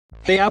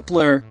Hey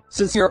Apler,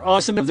 since you're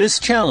awesome at this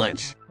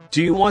challenge,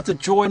 do you want to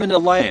join an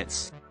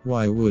alliance?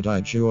 Why would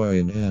I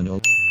join an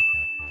alliance?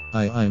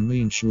 I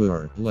mean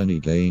sure, Lenny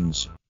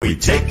Gaines. We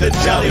take the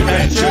Jolly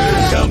Rancher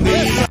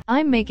Gummies.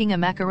 I'm making a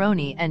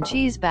macaroni and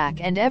cheese back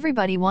and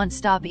everybody wants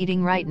stop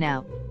eating right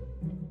now.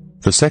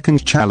 The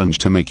second challenge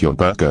to make your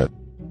burger.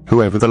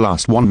 Whoever the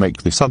last one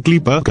make this ugly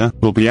burger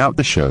will be out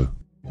the show.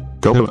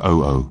 Go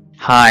oh.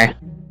 Hi.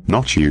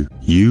 Not you,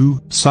 you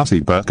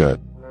sussy burger.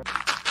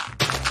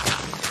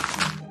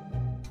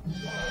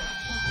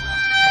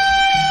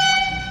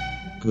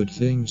 Good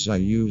things I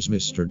use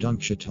Mr.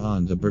 Dunkshit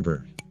on the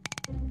burger.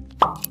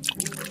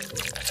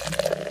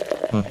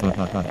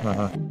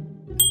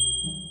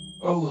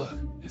 Oh look,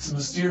 it's a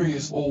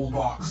mysterious old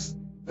box.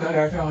 Bet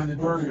I found the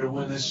burger to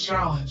win this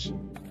challenge.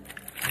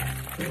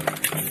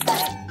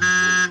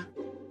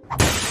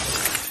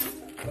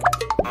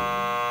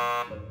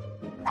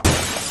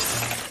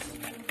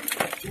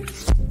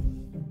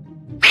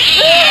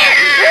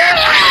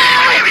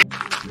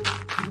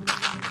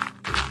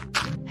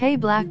 Hey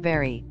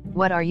Blackberry,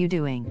 what are you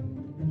doing?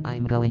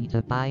 I'm going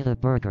to buy the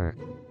burger.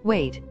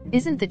 Wait,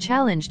 isn't the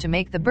challenge to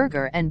make the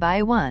burger and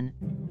buy one?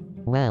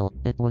 Well,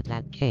 it was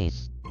that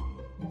case.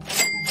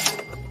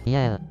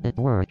 Yeah, it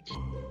worked.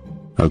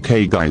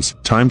 Okay guys,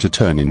 time to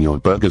turn in your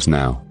burgers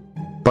now.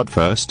 But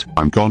first,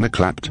 I'm gonna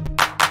clap.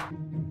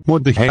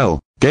 What the hell?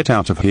 Get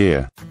out of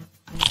here.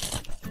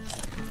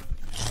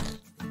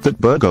 That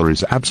burger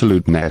is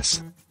absolute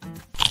mess.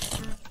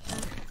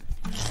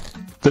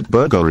 That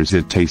burger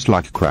it tastes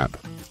like crap.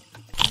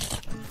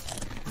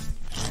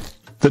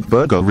 That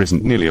burger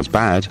isn't nearly as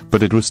bad,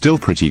 but it was still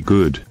pretty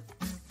good.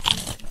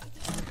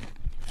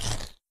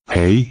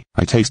 Hey,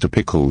 I taste the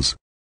pickles.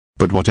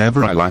 But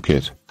whatever, I like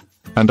it.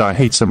 And I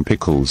hate some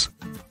pickles.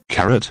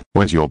 Carrot,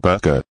 where's your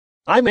burger?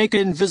 I make an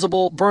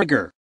invisible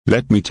burger.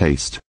 Let me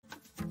taste.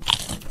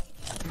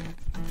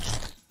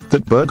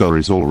 That burger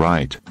is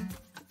alright.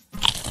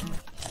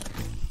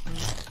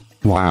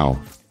 Wow.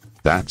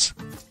 That's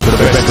the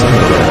best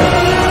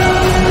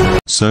burger.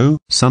 So,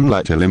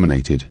 sunlight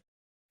eliminated.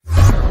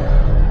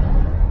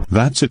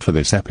 That's it for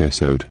this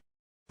episode.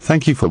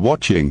 Thank you for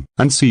watching,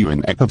 and see you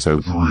in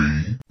episode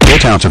 3.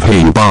 Get out of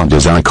here, you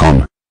Barders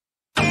icon.